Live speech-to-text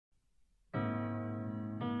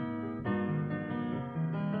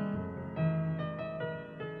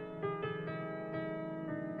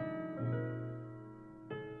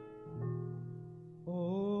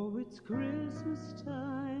Christmas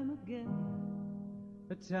time again,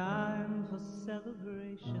 a time for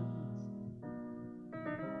celebrations.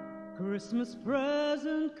 Christmas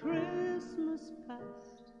present, Christmas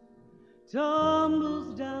past,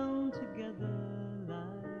 tumbles down together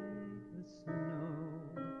like the snow.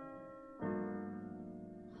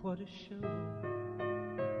 What a show.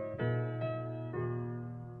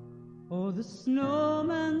 Oh, the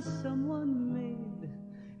snowman someone made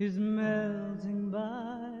is melting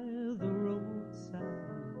by the roadside,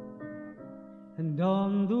 and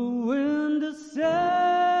on the wind a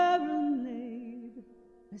serenade.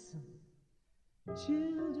 Listen,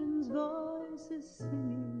 children's voices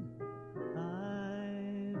singing,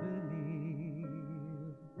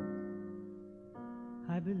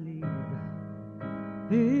 I believe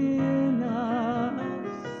in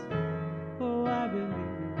us. Oh, I believe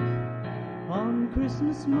on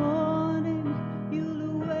Christmas morning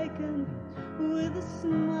you'll awaken with a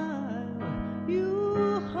smile.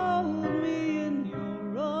 You hold me in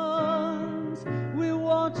your arms. We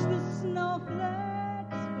watch the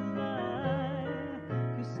snowflakes fly.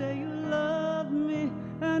 You say you love me,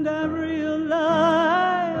 and I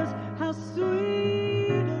realize how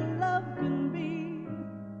sweet love can be.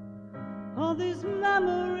 All these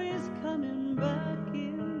memories coming back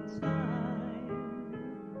in time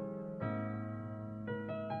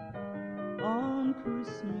on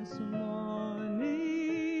Christmas morning.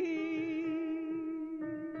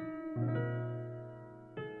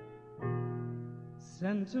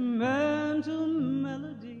 Sentimental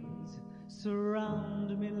melodies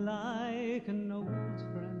surround me like an old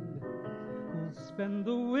friend who'll spend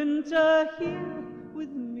the winter here with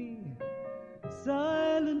me.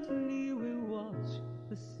 Silently we watch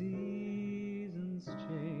the seasons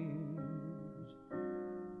change,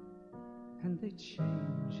 and they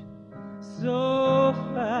change so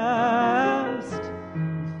fast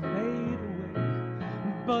and fade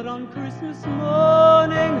away. But on Christmas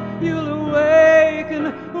morning you'll awaken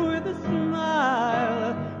with a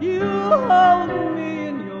smile. You hold me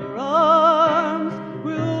in your arms.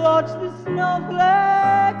 We'll watch the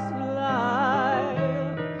snowflakes fly.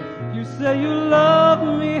 You say you love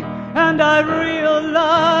me, and I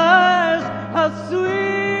realize how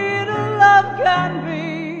sweet love can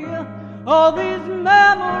be. All these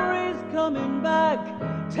memories coming back,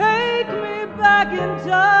 take me back in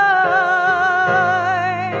time.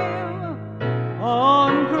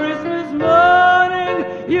 On Christmas morning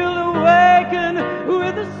you'll awaken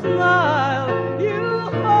with a smile. You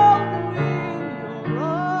hold me in your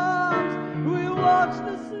arms. We watch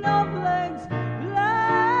the snowflakes fly.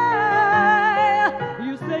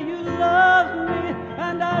 You say you love me,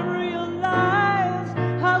 and I realize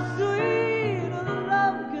how sweet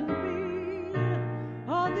love can be.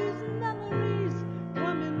 All these memories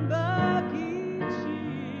coming back each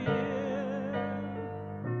year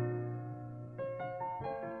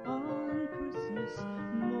on Christmas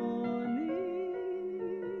morning.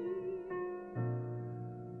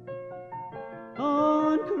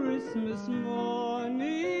 On Christmas morning.